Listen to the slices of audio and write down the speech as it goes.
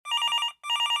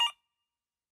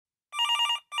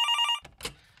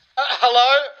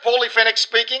Hello, Paul Fenech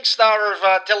speaking, star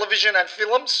of television and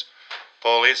films.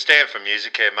 Paul, it's Dan from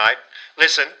Musicare, mate.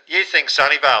 Listen, you think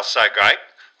Sunnyvale's so great.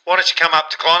 Why don't you come up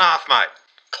to Clontarf, mate?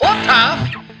 Clontarf?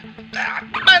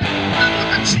 Man,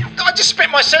 I just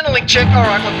spent my Centrelink check. All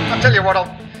right, look, I'll tell you what, I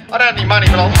don't have any money,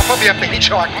 but I'll probably have to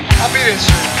hitchhike. I'll be there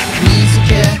soon.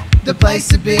 Musicare, the place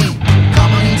to be.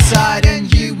 Come on inside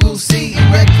and you will see.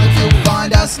 In Redcliffe you'll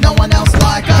find us, no one else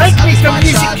like us. Take me to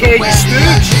Musicare, you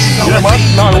stooge!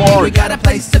 No worries. We got a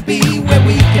place to be where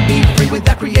we can be free with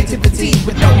our creativity,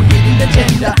 with no hidden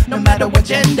agenda, no matter what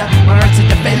gender. Our rights are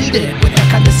defended without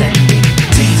condescending.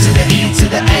 T to the E to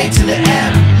the A to the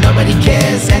M. Nobody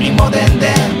cares any more than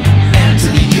them. M to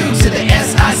the U to the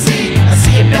S-I-C. I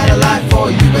see a better life for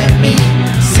you and me.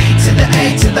 C to the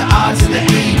A to the R to the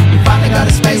E. We finally got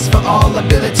a space for all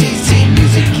abilities. Team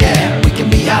Musicare, we can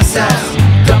be ourselves.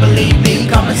 Don't believe me,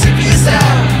 come and see for yourself.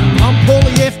 I'm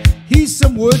Paulie F. Here's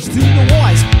some words to the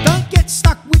wise. Don't get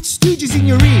stuck with stooges in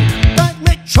your ear. Don't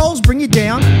let trolls bring you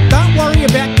down. Don't worry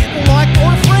about getting a like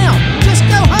or a frown. Just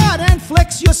go hard and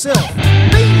flex yourself.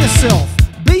 Be yourself.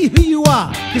 Be who you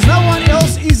are. Cause no one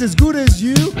else is as good as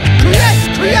you.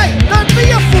 Create. Don't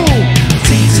be a fool.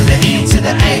 T to the E to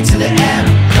the A to the M.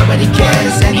 Nobody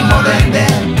cares any more than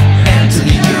them. M to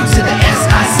the U to the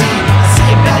S-I-C. I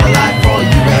see a better life for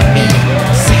you and me.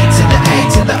 C to the A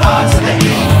to the R to the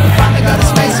E. We finally got a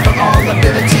space for all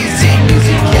abilities. Team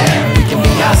Musicare, we can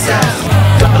be ourselves.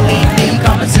 Don't believe me,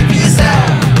 come and see for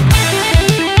yourself.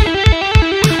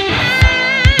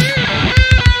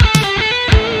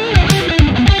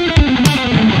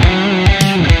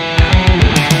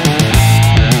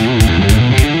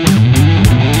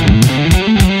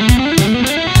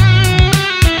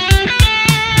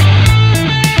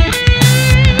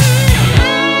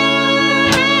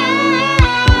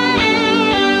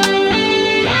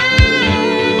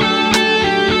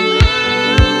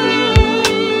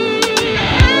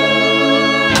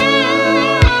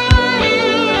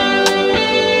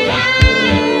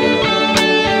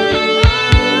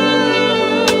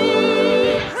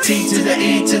 T to the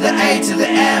E to the A to the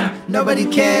M. Nobody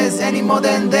cares any more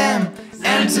than them.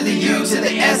 M to the U to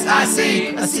the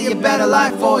S-I-C. I see a better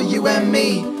life for you and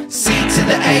me. C to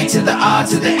the A to the R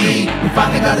to the E. We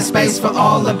finally got a space for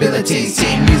all abilities.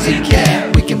 Team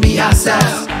Musicare, we can be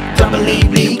ourselves. Don't believe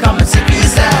me, come and see for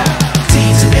yourself. T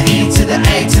to the E to the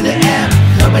A to the M.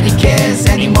 Nobody cares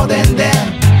any more than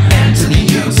them. M to the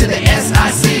U to the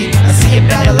S-I-C. I see a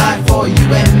better life for you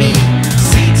and me.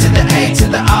 C to the A to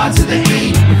the R to the